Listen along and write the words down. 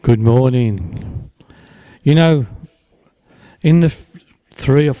Good morning. You know, in the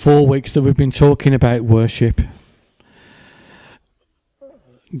 3 or 4 weeks that we've been talking about worship,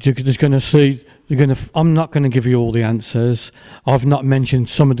 I'm not going to give you all the answers. I've not mentioned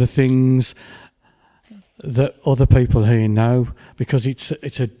some of the things that other people here know, because it's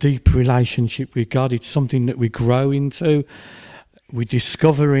a deep relationship with God. It's something that we grow into. We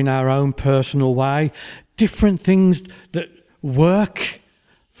discover in our own personal way different things that work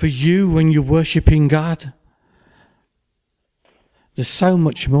for you when you're worshipping God. There's so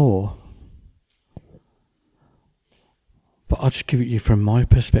much more. But I'll just give it you from my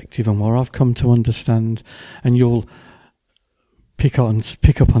perspective and where I've come to understand, and you'll pick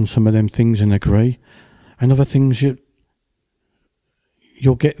up on some of them things and agree, and other things you'll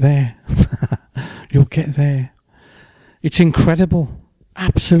get there. You'll get there. It's incredible,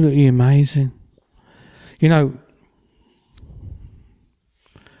 absolutely amazing. You know,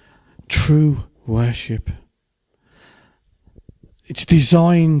 true worship, it's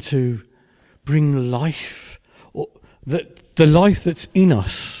designed to bring life, the life that's in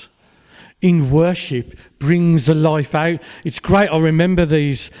us in worship brings the life out. It's great. I remember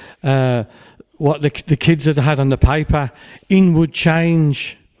these what the kids had on the paper: inward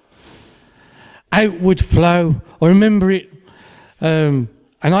change, outward flow. I remember it, and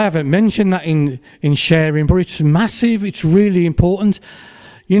I haven't mentioned that in sharing, but it's massive. It's really important.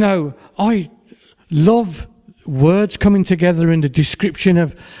 You know, I love words coming together in the description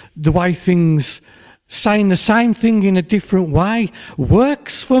of the way things, saying the same thing in a different way,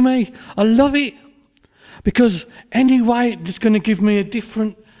 works for me. I love it, because any way it's going to give me a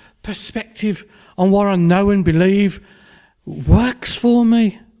different perspective on what I know and believe works for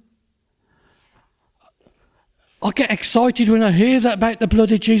me. I get excited when I hear that about the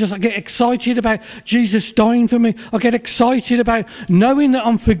blood of Jesus. I get excited about Jesus dying for me. I get excited about knowing that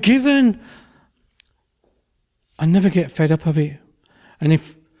I'm forgiven. I never get fed up of it. And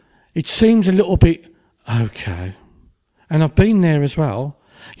if it seems a little bit okay, and I've been there as well,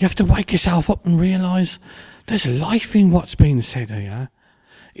 you have to wake yourself up and realise there's life in what's being said here.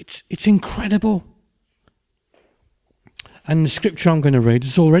 It's incredible. And the scripture I'm going to read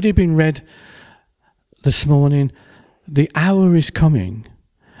has already been read this morning. The hour is coming,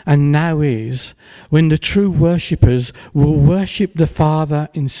 and now is, when the true worshippers will worship the Father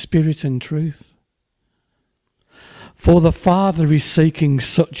in spirit and truth. For the Father is seeking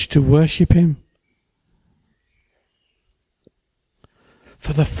such to worship him.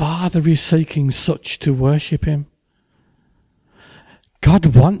 For the Father is seeking such to worship him.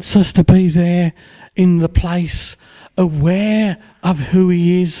 God wants us to be there in the place, aware of who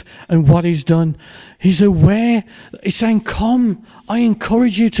he is and what he's done. He's aware. He's saying, come, I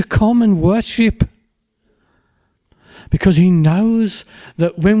encourage you to come and worship. Because he knows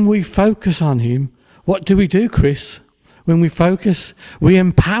that when we focus on him, what do, Chris? When we focus, we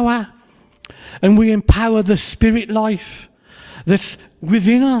empower. And we empower the spirit life that's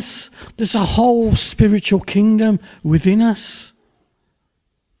within us. There's a whole spiritual kingdom within us.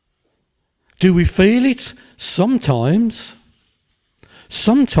 Do we feel it? Sometimes.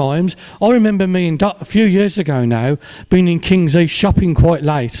 Sometimes. I remember me and Dot a few years ago now being in King's Heath shopping quite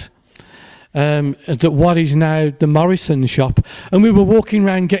late at what is now the Morrison shop, and we were walking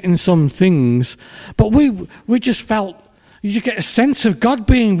around getting some things, but we just felt, you just get a sense of God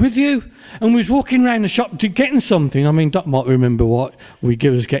being with you, and we was walking around the shop getting something. I mean, Dot might remember what we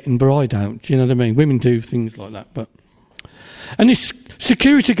was getting, but I don't. You know what I mean? Women do things like that, and this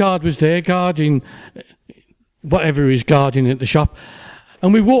security guard was there guarding whatever he's guarding at the shop,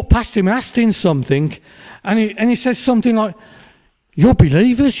 and we walked past him and asked him something, and he says something like, "You're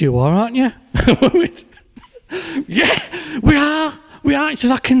believers, you are, aren't you?" Yeah, we are. He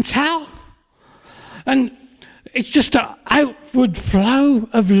says, "I can tell." And it's just an outward flow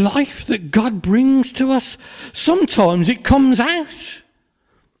of life that God brings to us. Sometimes it comes out.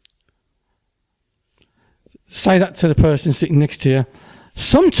 Say that to the person sitting next to you.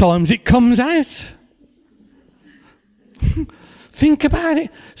 Sometimes it comes out. Think about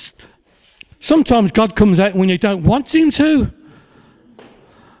it. Sometimes God comes out when you don't want him to.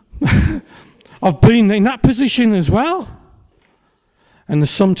 I've been in that position as well. And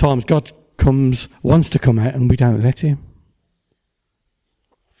sometimes God wants to come out and we don't let him.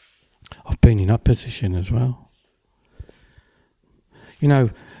 I've been in that position as well. You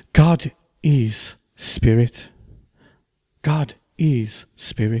know, God is spirit. God is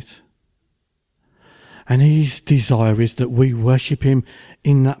spirit. And his desire is that we worship him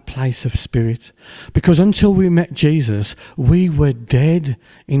in that place of spirit. Because until we met Jesus, we were dead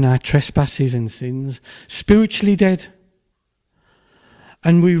in our trespasses and sins, spiritually dead.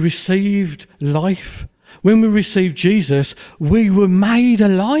 and we received life. When we received Jesus, we were made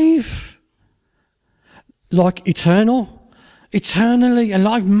alive. Like eternally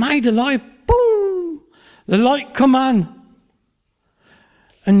alive, made alive. Boom! The light come on.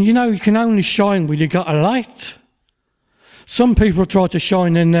 And you can only shine when you got a light. Some people try to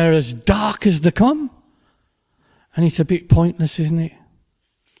shine and they're as dark as they come. And it's a bit pointless, isn't it?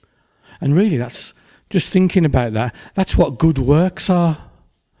 And really, that's just thinking about that. That's what good works are.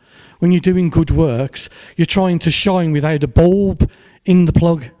 When you're doing good works, you're trying to shine without a bulb in the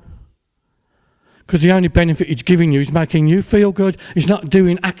plug. Because the only benefit it's giving you is making you feel good. It's not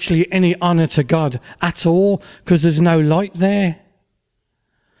doing actually any honour to God at all, because there's no light there.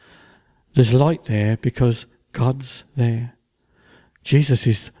 There's light there because God's there. Jesus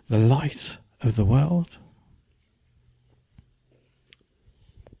is the light of the world.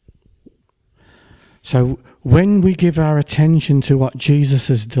 So when we give our attention to what Jesus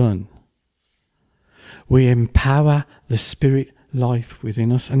has done, we empower the spirit life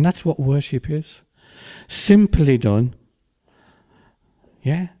within us. And that's what worship is. Simply done.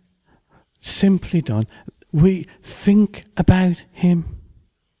 Yeah? Simply done. We think about him.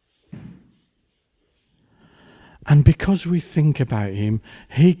 And because we think about him,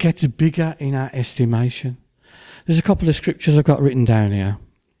 he gets bigger in our estimation. There's a couple of scriptures I've got written down here.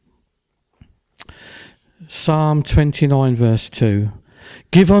 Psalm 29 verse 2.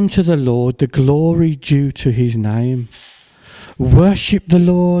 Give unto the Lord the glory due to his name. Worship the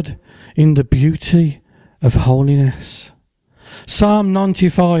Lord in the beauty of holiness. Psalm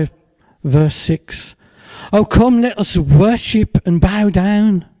 95 verse 6. Oh, come, let us worship and bow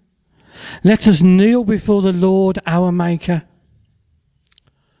down. Let us kneel before the Lord our Maker.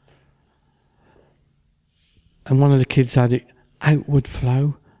 And one of the kids had it, outward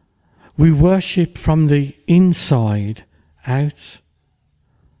flow. We worship from the inside out.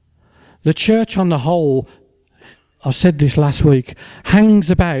 The church on the whole, I said this last week,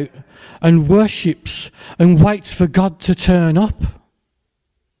 hangs about and worships and waits for God to turn up.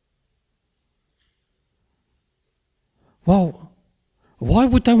 Well, why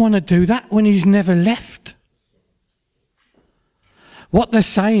would they want to do that when he's never left? What they're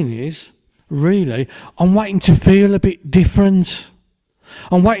saying is, really, I'm waiting to feel a bit different.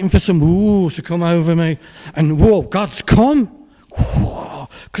 I'm waiting for some ooh to come over me. And whoa, God's come.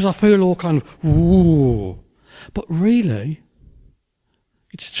 Because I feel all kind of ooh. But really,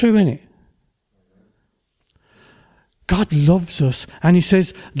 it's true, isn't it? God loves us. And he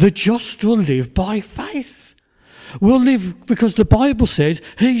says, the just will live by faith. We'll live because the Bible says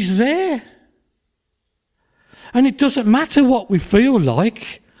he's there. And it doesn't matter what we feel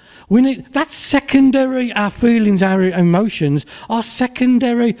like. That's secondary. Our feelings, our emotions are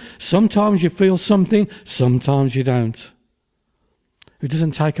secondary. Sometimes you feel something, sometimes you don't. It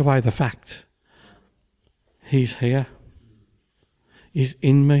doesn't take away the fact. He's here. He's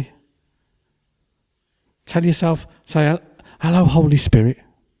in me. Tell yourself, say, hello, Holy Spirit.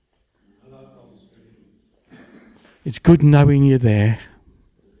 It's good knowing you're there.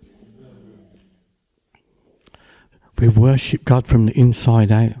 We worship God from the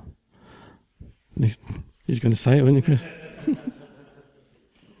inside out. He's going to say it, isn't he, Chris?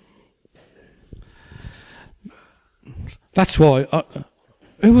 That's why.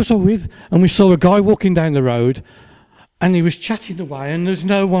 Who was I with? And we saw a guy walking down the road, and he was chatting away, and there's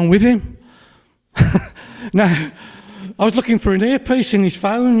no one with him. Now, I was looking for an earpiece in his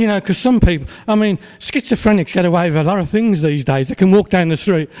phone, because some people, schizophrenics get away with a lot of things these days. They can walk down the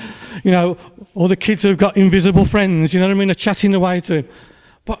street, or the kids who've got invisible friends, they're chatting away to him.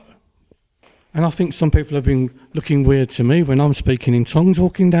 And I think some people have been looking weird to me when I'm speaking in tongues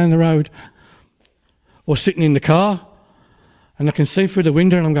walking down the road, or sitting in the car, and I can see through the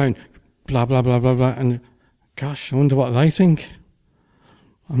window and I'm going, blah, blah, blah, blah, blah, and gosh, I wonder what they think.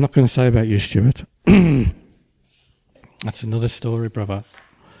 I'm not going to say about you, Stuart. That's another story, brother.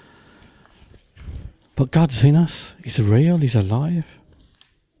 But God's in us. He's real. He's alive.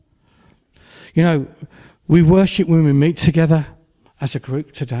 We worship when we meet together as a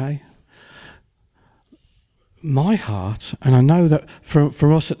group today. My heart, and I know that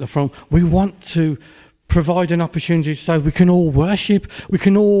for us at the front, we want to provide an opportunity so we can all worship. We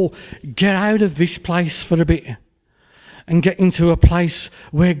can all get out of this place for a bit and get into a place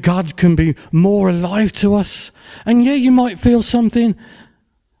where God can be more alive to us. And yeah, you might feel something,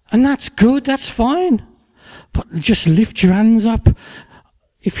 and that's good, that's fine. But just lift your hands up.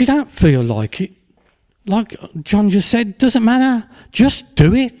 If you don't feel like it, like John just said, doesn't matter. Just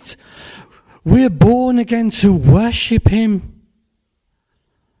do it. We're born again to worship him.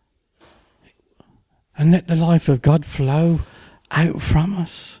 And let the life of God flow out from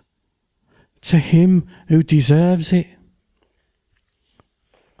us to him who deserves it.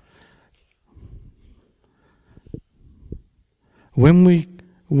 When we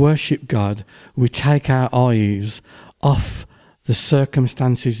worship God, we take our eyes off the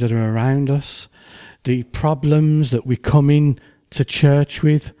circumstances that are around us, the problems that we come in to church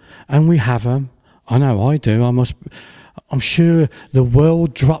with, and we have them. I know I do. I'm sure the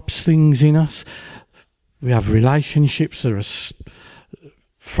world drops things in us. We have relationships that are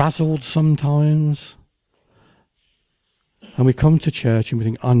frazzled sometimes. And we come to church and we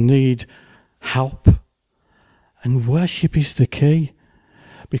think, I need help. And worship is the key.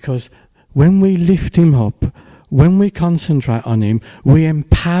 Because when we lift him up, when we concentrate on him, we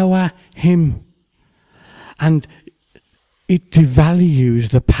empower him. And it devalues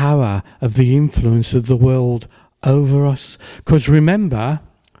the power of the influence of the world over us. Because remember,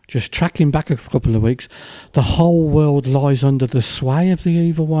 just tracking back a couple of weeks, the whole world lies under the sway of the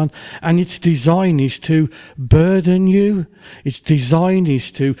evil one, and its design is to burden you. Its design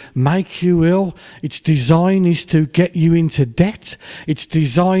is to make you ill. Its design is to get you into debt. Its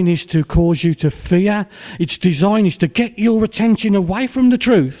design is to cause you to fear. Its design is to get your attention away from the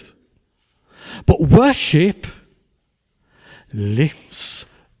truth. But worship lifts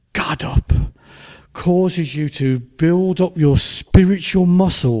God up, causes you to build up your spiritual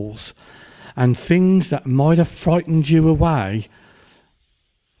muscles, and things that might have frightened you away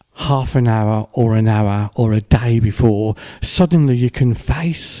half an hour or a day before, suddenly you can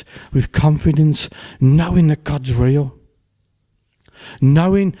face with confidence, knowing that God's real,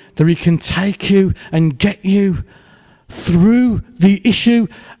 knowing that he can take you and get you through the issue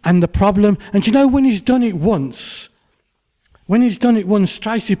and the problem. And you know, when he's done it once,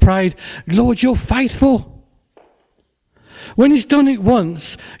 Tracy prayed, Lord, you're faithful. When he's done it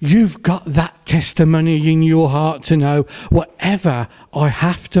once, you've got that testimony in your heart to know, whatever I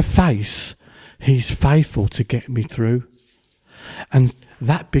have to face, he's faithful to get me through. And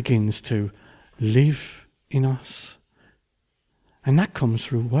that begins to live in us. And that comes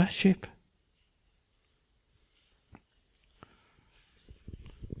through worship.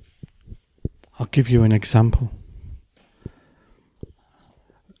 I'll give you an example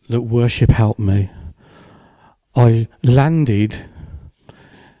that worship helped me. I landed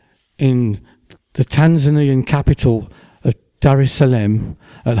in the Tanzanian capital of Dar es Salaam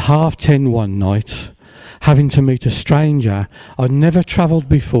at 10:30 one night, having to meet a stranger I'd never travelled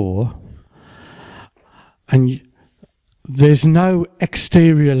before, and there's no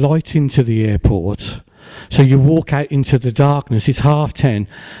exterior light into the airport, so you walk out into the darkness. It's 10:30.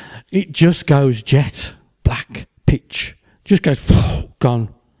 It just goes jet black pitch, just goes gone.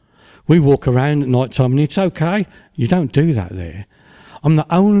 We walk around at night time and it's okay. You don't do that there. I'm the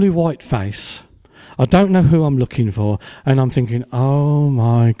only white face. I don't know who I'm looking for, and I'm thinking, oh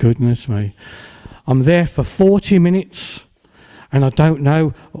my goodness me. I'm there for 40 minutes and I don't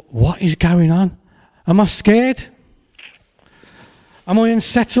know what is going on. Am I scared? Am I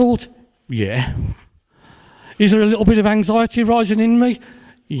unsettled? Yeah. Is there a little bit of anxiety rising in me?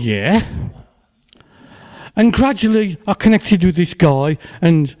 Yeah. And gradually I connected with this guy,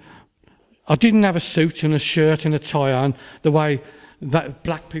 and I didn't have a suit and a shirt and a tie on the way that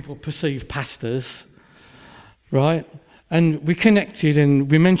black people perceive pastors, right? And we connected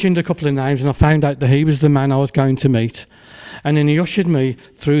and we mentioned a couple of names, and I found out that he was the man I was going to meet. And then he ushered me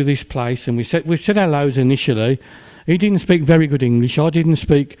through this place, and we said hellos initially. He didn't speak very good English. I didn't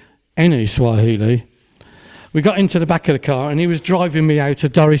speak any Swahili. We got into the back of the car and he was driving me out to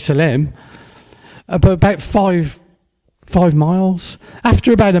Dar es Salaam, about 5 miles.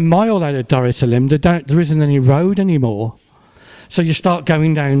 After about a mile out of Dar es Salaam, there isn't any road anymore. So you start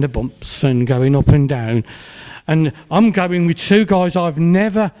going down the bumps and going up and down. And I'm going with two guys I've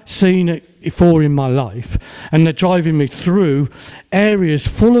never seen it before in my life. And they're driving me through areas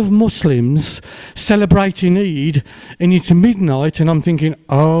full of Muslims celebrating Eid. And it's midnight and I'm thinking,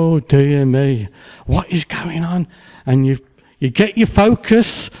 oh dear me, what is going on? And you get your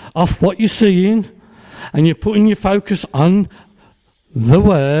focus off what you're seeing, and you're putting your focus on the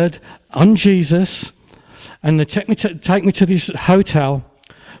Word, on Jesus. And they take me to this hotel,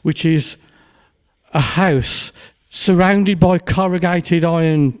 which is a house surrounded by corrugated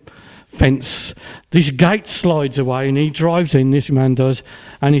iron fence. This gate slides away and he drives in, this man does,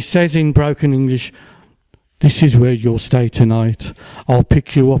 and he says in broken English, this is where you'll stay tonight. I'll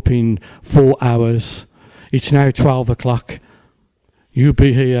pick you up in 4 hours. It's now 12 o'clock. You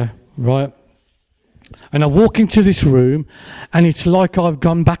be here, right? And I walk into this room, and it's like I've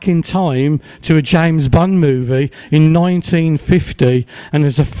gone back in time to a James Bond movie in 1950, and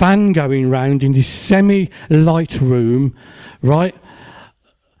there's a fan going round in this semi-light room, right?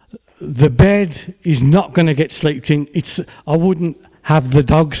 The bed is not going to get slept in. I wouldn't have the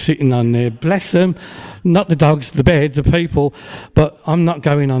dogs sitting on there. Bless them. Not the dogs, the bed, the people. But I'm not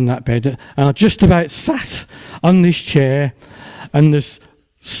going on that bed. And I just about sat on this chair, and there's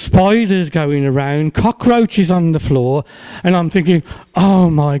spiders going around, cockroaches on the floor, and I'm thinking, oh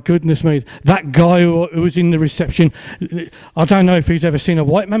my goodness me, that guy who was in the reception, I don't know if he's ever seen a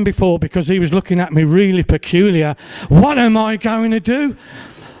white man before, because he was looking at me really peculiar. What am I going to do?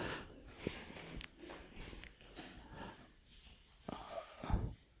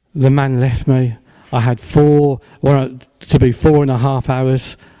 The man left me. I had 4.5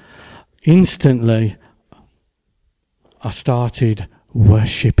 hours. Instantly, I started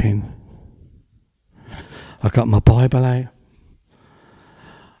worshipping. I got my Bible out.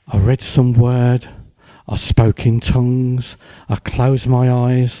 I read some word. I spoke in tongues. I closed my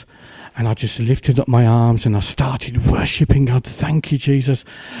eyes, and I just lifted up my arms, and I started worshipping God. Thank you, Jesus.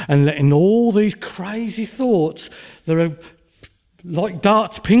 And letting all these crazy thoughts that are like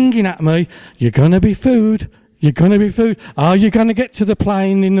darts pinging at me. You're going to be food. You're going to be food. Are you going to get to the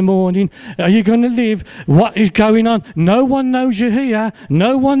plane in the morning? Are you going to live? What is going on? No one knows you're here.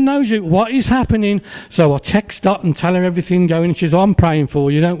 No one knows you. What is happening? So I text Dot and tell her everything going. She says, I'm praying for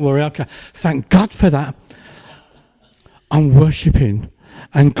you. Don't worry. Okay. Thank God for that. I'm worshipping.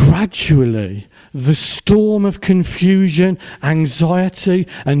 And gradually, the storm of confusion, anxiety,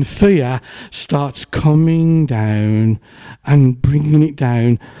 and fear starts coming down and bringing it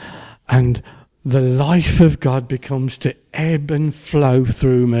down. And the life of God becomes to ebb and flow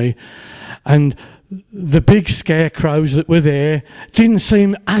through me. And the big scarecrows that were there didn't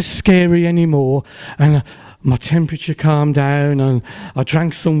seem as scary anymore. And my temperature calmed down, and I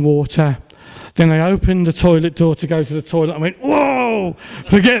drank some water. Then I opened the toilet door to go to the toilet. I went, whoa,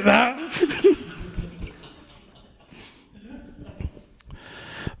 forget that.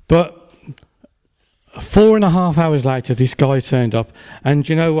 But 4.5 hours later, this guy turned up. And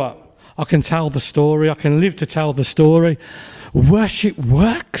you know what? I can tell the story. I can live to tell the story. Worship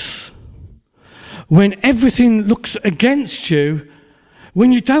works. When everything looks against you,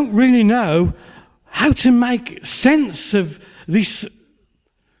 when you don't really know how to make sense of this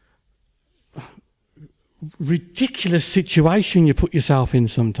ridiculous situation you put yourself in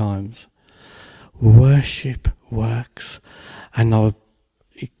sometimes. Worship works. And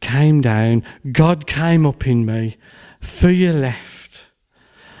it came down. God came up in me. Fear left.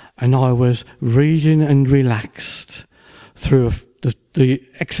 And I was reading and relaxed through the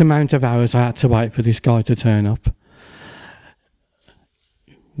X amount of hours I had to wait for this guy to turn up.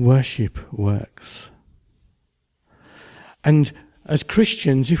 Worship works. And as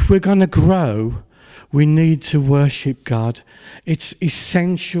Christians, if we're going to grow, we need to worship God. It's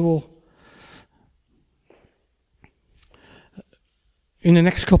essential. In the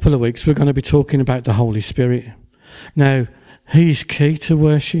next couple of weeks, we're going to be talking about the Holy Spirit. Now, He's key to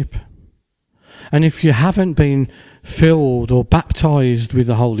worship. And if you haven't been filled or baptized with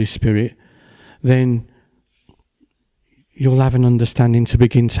the Holy Spirit, then you'll have an understanding to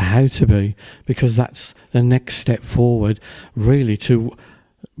begin to how to be, because that's the next step forward, really, to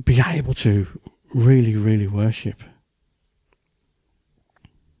be able to really, really worship.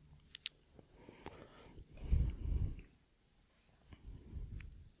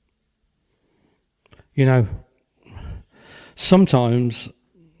 You know, sometimes,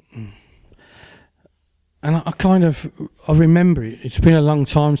 and I remember it. It's been a long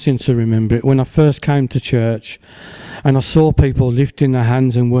time since I remember it. When I first came to church and I saw people lifting their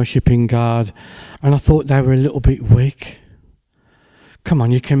hands and worshipping God, and I thought they were a little bit weak. Come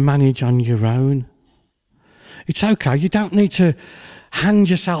on, you can manage on your own. It's okay. You don't need to hand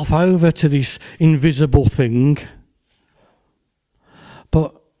yourself over to this invisible thing.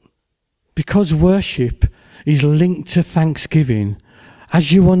 But because worship is linked to thanksgiving,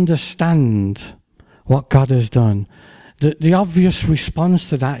 as you understand what God has done, the obvious response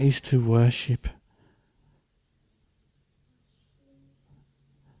to that is to worship.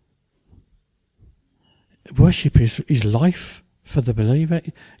 Worship is life for the believer.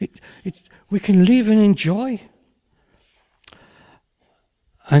 We can live and enjoy.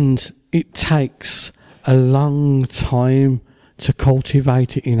 And it takes a long time to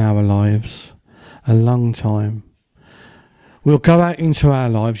cultivate it in our lives. A long time. We'll go out into our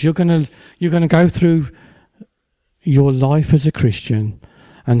lives. You're gonna go through your life as a Christian,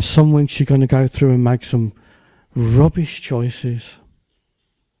 and some weeks you're going to go through and make some rubbish choices.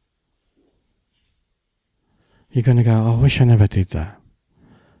 you're going to go, I wish I never did that.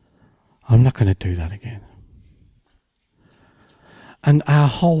 I'm not going to do that again. And our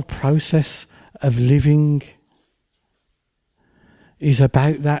whole process of living is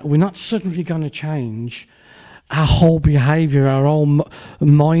about that. We're not suddenly going to change our whole behaviour, our whole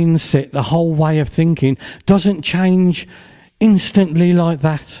mindset, the whole way of thinking doesn't change instantly like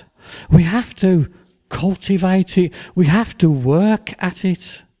that. We have to cultivate it. We have to work at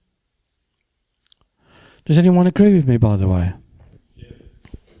it. Does anyone agree with me, by the way? Yeah.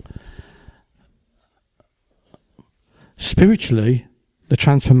 Spiritually, the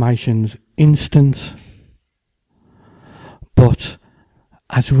transformation's instant. But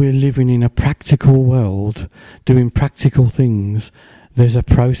as we're living in a practical world, doing practical things, there's a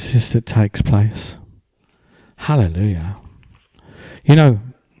process that takes place. Hallelujah. You know,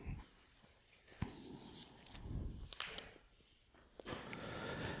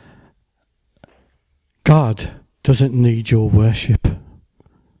 God doesn't need your worship.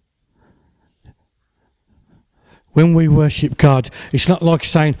 When we worship God, it's not like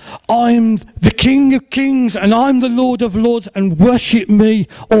saying, I'm the King of Kings and I'm the Lord of Lords and worship me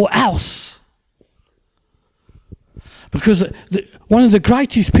or else. Because one of the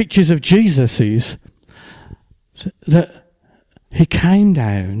greatest pictures of Jesus is that he came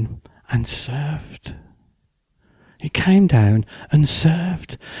down and served. He came down and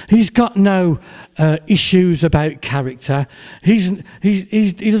served. He's got no issues about character. He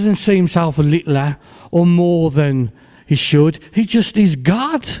doesn't see himself a littler or more than he should. He just is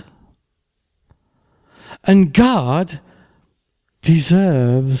God. And God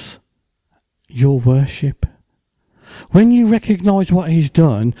deserves your worship. When you recognise what he's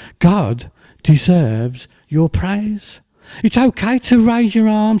done, God deserves your praise. It's okay to raise your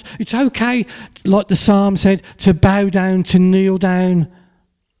arms. It's okay, like the psalm said, to bow down, to kneel down.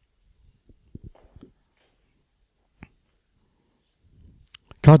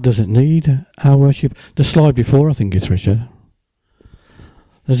 God doesn't need our worship. The slide before, I think it's Richard.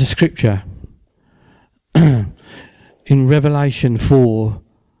 There's a scripture in Revelation 4,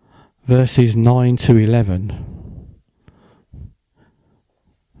 verses 9 to 11.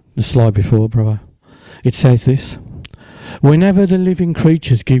 The slide before, brother. It says this. Whenever the living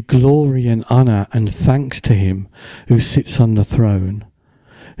creatures give glory and honour and thanks to him who sits on the throne,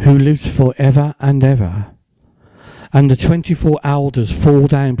 who lives forever and ever, and the 24 elders fall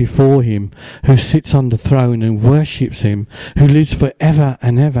down before him who sits on the throne and worships him who lives forever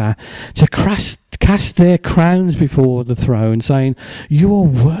and ever, to cast their crowns before the throne, saying, You are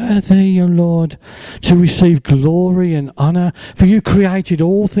worthy, O Lord, to receive glory and honour, for you created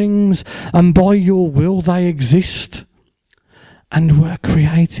all things, and by your will they exist and were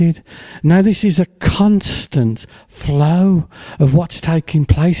created. Now this is a constant flow of what's taking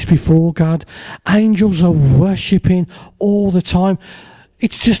place before God. Angels are worshipping all the time.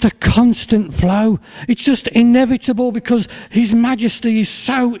 It's just a constant flow. It's just inevitable because his majesty is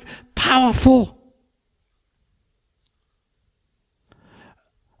so powerful.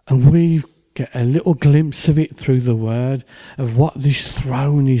 And we get a little glimpse of it through the word of what this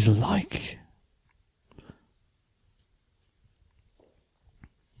throne is like.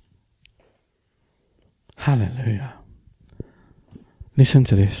 Hallelujah. Listen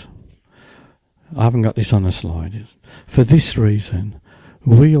to this. I haven't got this on the slide. For this reason,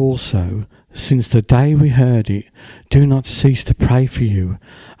 we also, since the day we heard it, do not cease to pray for you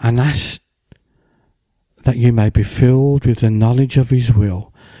and ask that you may be filled with the knowledge of his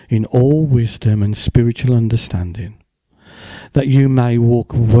will in all wisdom and spiritual understanding, that you may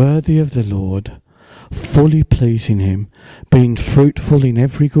walk worthy of the Lord, fully pleasing him, being fruitful in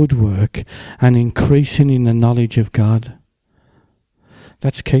every good work and increasing in the knowledge of God.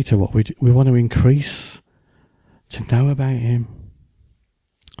 That's key to what we want to increase, to know about him.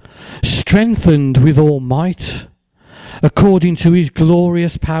 Strengthened with all might, according to his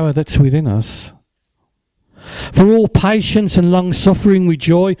glorious power that's within us. For all patience and long suffering with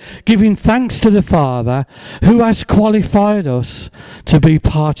joy, giving thanks to the Father, who has qualified us to be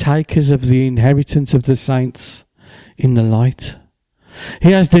partakers of the inheritance of the saints in the light. He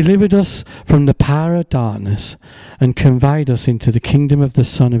has delivered us from the power of darkness and conveyed us into the kingdom of the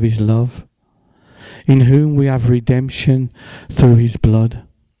Son of his love, in whom we have redemption through his blood,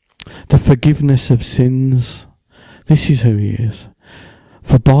 the forgiveness of sins. This is who he is.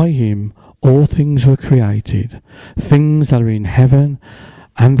 For by him all things were created, things that are in heaven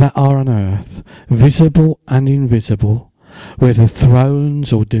and that are on earth, visible and invisible, whether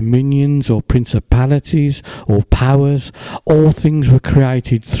thrones or dominions or principalities or powers, all things were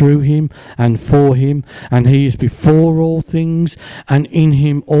created through him and for him, and he is before all things, and in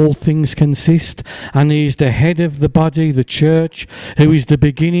him all things consist, and he is the head of the body, the church, who is the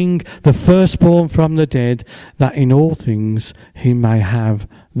beginning, the firstborn from the dead, that in all things he may have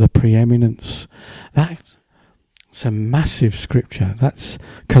the preeminence. That's a massive scripture. That's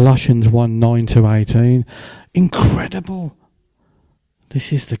Colossians 1:9-18. Incredible.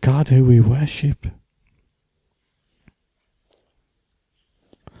 This is the God who we worship.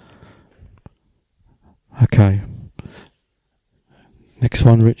 Okay. Next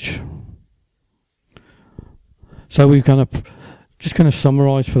one, Rich. So we're just going to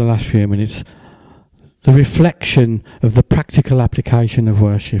summarise for the last few minutes the reflection of the practical application of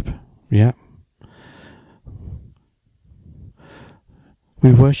worship. Yeah.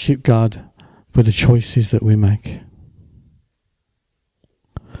 We worship God for the choices that we make.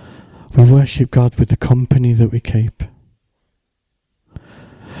 We worship God with the company that we keep.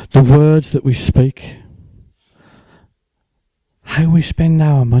 The words that we speak. How we spend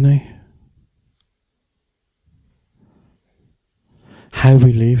our money. How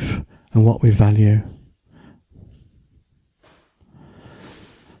we live and what we value.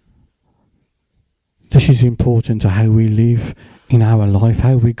 This is important to how we live in our life,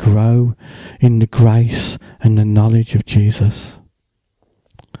 how we grow in the grace and the knowledge of Jesus.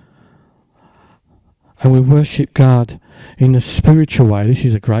 And we worship God in a spiritual way. This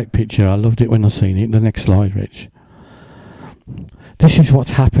is a great picture. I loved it when I seen it. The next slide, Rich. This is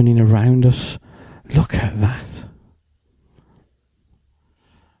what's happening around us. Look at that.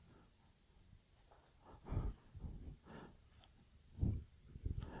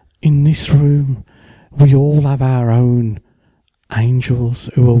 In this room, we all have our own angels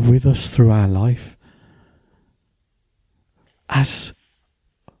who are with us through our life. As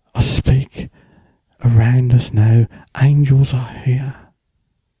I speak around us now, angels are here,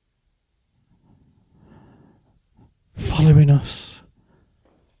 following us.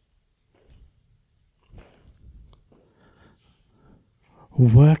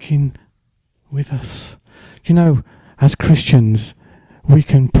 Working with us. You know, as Christians, we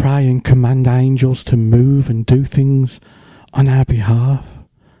can pray and command angels to move and do things on our behalf.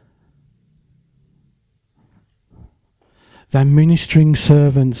 They're ministering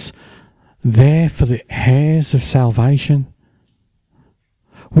servants there for the heirs of salvation.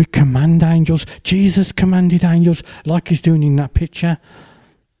 We command angels. Jesus commanded angels like he's doing in that picture.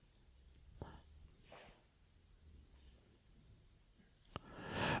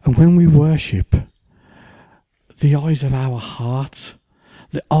 And when we worship, the eyes of our heart,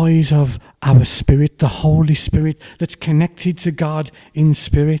 the eyes of our spirit, the Holy Spirit that's connected to God in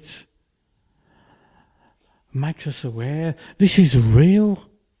spirit, makes us aware this is real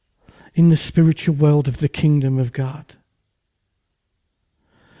in the spiritual world of the kingdom of God.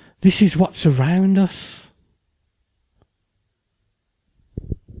 This is what's around us.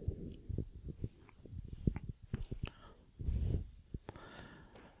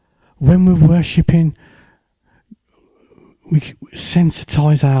 When we're worshipping, we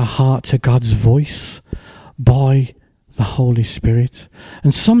sensitize our heart to God's voice by the Holy Spirit.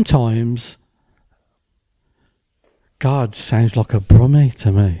 And sometimes God sounds like a brummie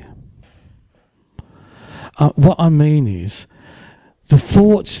to me. What I mean is, the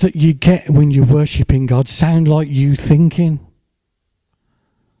thoughts that you get when you're worshipping God sound like you thinking.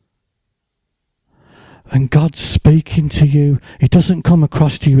 And God's speaking to you. It doesn't come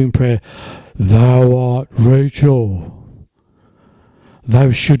across to you in prayer, "Thou art Rachel.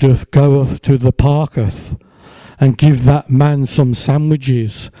 Thou shouldst goeth to the parketh and give that man some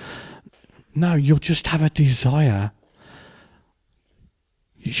sandwiches." No, you'll just have a desire.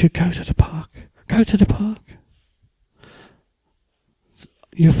 You should go to the park. Go to the park.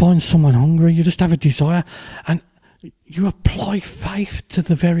 You find someone hungry, you just have a desire, and you apply faith to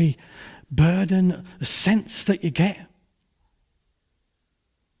the very burden, the sense that you get.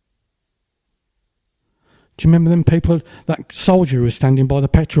 Do you remember them people, that soldier who was standing by the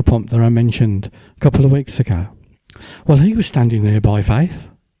petrol pump that I mentioned a couple of weeks ago? Well, he was standing there by faith.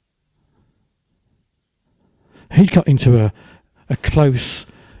 He got into a close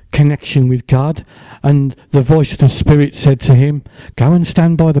connection with God, and the voice of the Spirit said to him, "Go and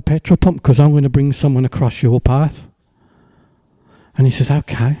stand by the petrol pump because I'm going to bring someone across your path." And he says,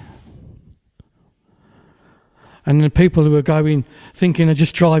 "Okay." And the people who are going, thinking of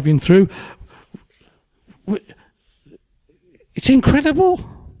just driving through, it's incredible.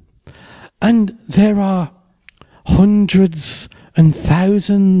 And there are hundreds and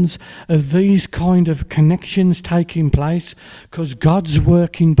thousands of these kind of connections taking place because God's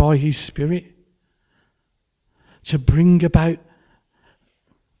working by his Spirit to bring about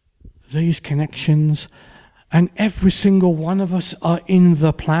these connections. And every single one of us are in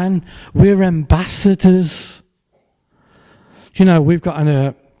the plan. We're ambassadors. You know, we've got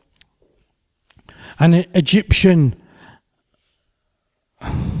an Egyptian...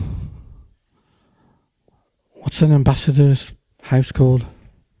 What's an ambassador's house called?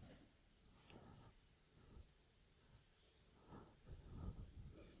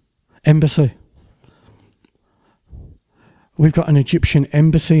 Embassy. We've got an Egyptian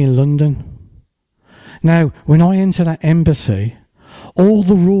embassy in London. Now, when I enter that embassy, all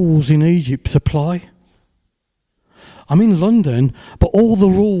the rules in Egypt apply. I'm in London, but all the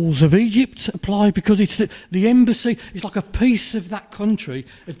rules of Egypt apply because it's the embassy is like a piece of that country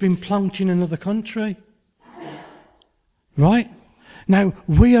has been planted in another country. Right? Now,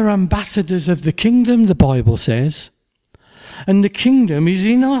 we are ambassadors of the kingdom, the Bible says, and the kingdom is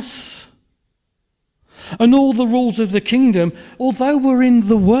in us. And all the rules of the kingdom, although we're in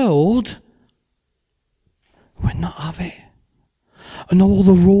the world, we're not of it. And all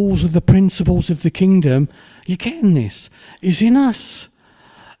the rules of the principles of the kingdom, you're getting this, is in us.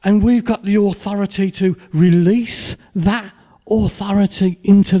 And we've got the authority to release that authority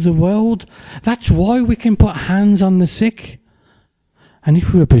into the world. That's why we can put hands on the sick. And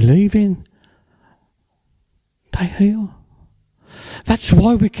if we're believing, they heal. That's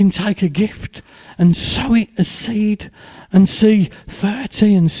why we can take a gift and sow it as seed and see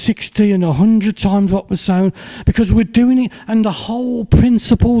 30 and 60 and 100 times what was sown, because we're doing it, and the whole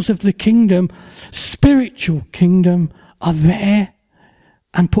principles of the kingdom, spiritual kingdom, are there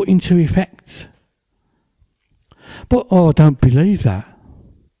and put into effect. But, I don't believe that.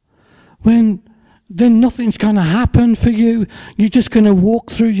 Then nothing's going to happen for you. You're just going to walk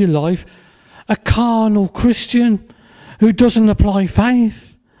through your life a carnal Christian who doesn't apply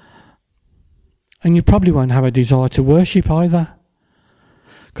faith. And you probably won't have a desire to worship either.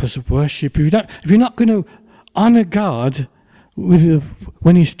 Because of worship, if you're not going to honour God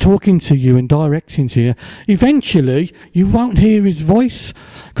when he's talking to you and directing to you, eventually you won't hear his voice,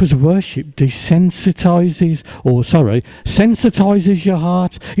 because worship sensitizes your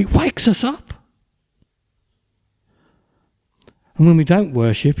heart. It wakes us up. And when we don't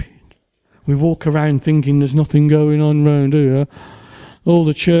worship, we walk around thinking there's nothing going on around here. All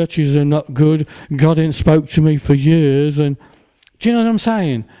the churches are not good. God ain't spoke to me for years. And do you know what I'm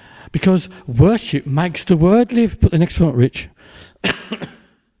saying? Because worship makes the word live. Put the next one up, Rich.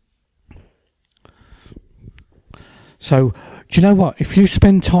 So, do you know what? If you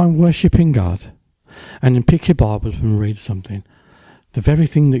spend time worshipping God and then pick your Bible and read something, the very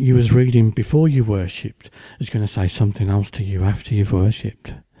thing that you was reading before you worshipped is going to say something else to you after you've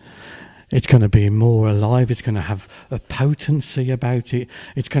worshipped. It's going to be more alive. It's going to have a potency about it.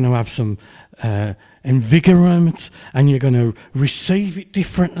 It's going to have some invigorament, and you're going to receive it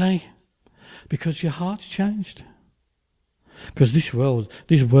differently because your heart's changed. Because this word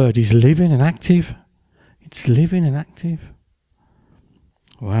is living and active. It's living and active.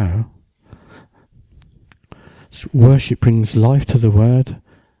 Wow. Worship brings life to the word.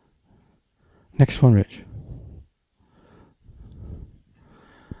 Next one, Rich.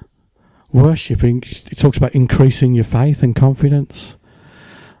 Worshipping, it talks about increasing your faith and confidence.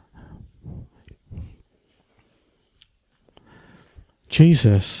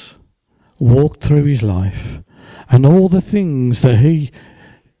 Jesus walked through his life, and all the things that he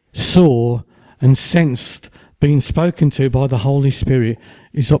saw and sensed being spoken to by the Holy Spirit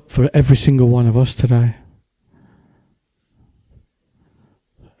is up for every single one of us today.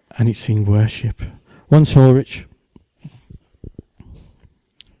 And it's in worship. Once more, Rich.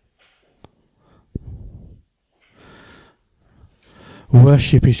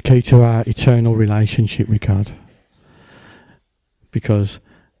 Worship is key to our eternal relationship with God, because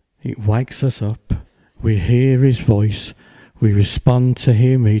it wakes us up, we hear his voice, we respond to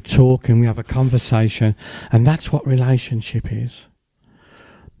him, we talk and we have a conversation, and that's what relationship is.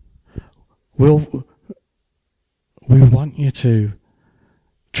 We want you to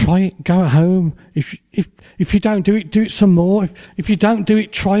try it, go at home. If you don't do it some more. If you don't do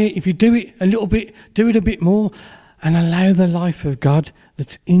it, try it. If you do it a little bit, do it a bit more. And allow the life of God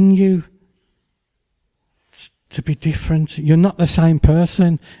that's in you to be different. You're not the same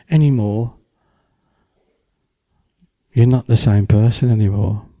person anymore. You're not the same person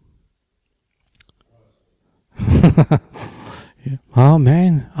anymore. Yeah.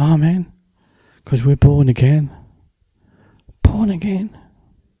 Amen. Amen. Because we're born again. Born again.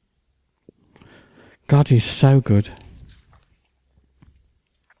 God is so good.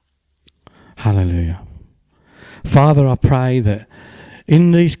 Hallelujah. Father, I pray that in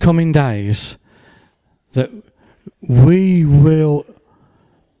these coming days that we will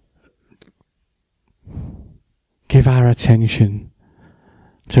give our attention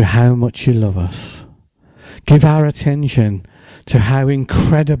to how much you love us. Give our attention to how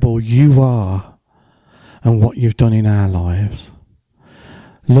incredible you are and what you've done in our lives.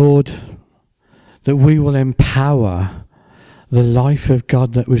 Lord, that we will empower the life of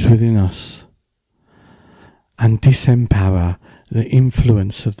God that was within us and disempower the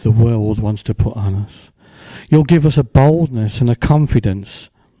influence of the world wants to put on us. You'll give us a boldness and a confidence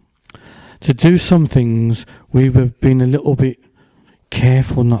to do some things we've been a little bit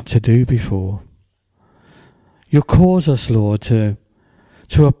careful not to do before. You'll cause us, Lord, to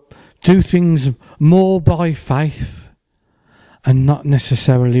do things more by faith and not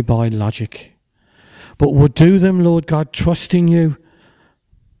necessarily by logic. But we'll do them, Lord God, trusting you.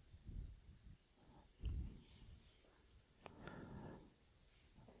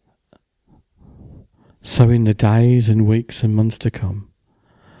 So in the days and weeks and months to come,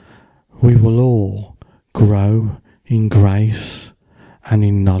 we will all grow in grace and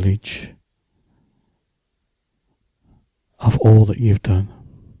in knowledge of all that you've done.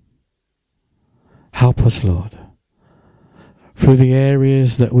 Help us, Lord, through the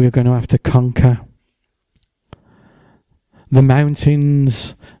areas that we're going to have to conquer, the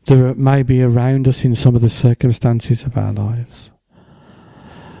mountains that may be around us in some of the circumstances of our lives,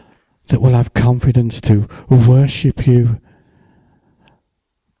 that we'll have confidence to worship you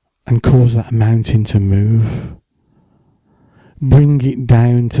and cause that mountain to move. Bring it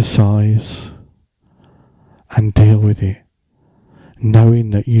down to size and deal with it,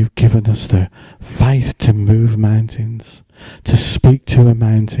 knowing that you've given us the faith to move mountains, to speak to a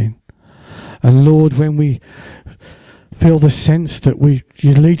mountain. And Lord, when we feel the sense that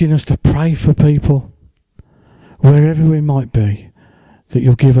you're leading us to pray for people, wherever we might be, that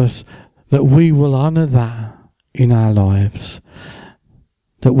you'll give us, that we will honour that in our lives,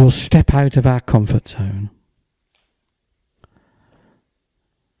 that we'll step out of our comfort zone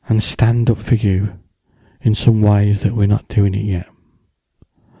and stand up for you in some ways that we're not doing it yet,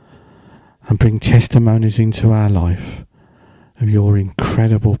 and bring testimonies into our life of your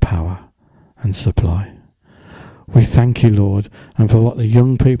incredible power and supply. We thank you, Lord, and for what the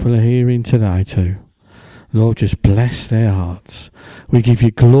young people are hearing today too. Lord, just bless their hearts. We give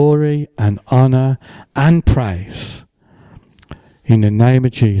you glory and honour and praise. In the name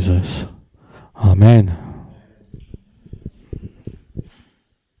of Jesus. Amen.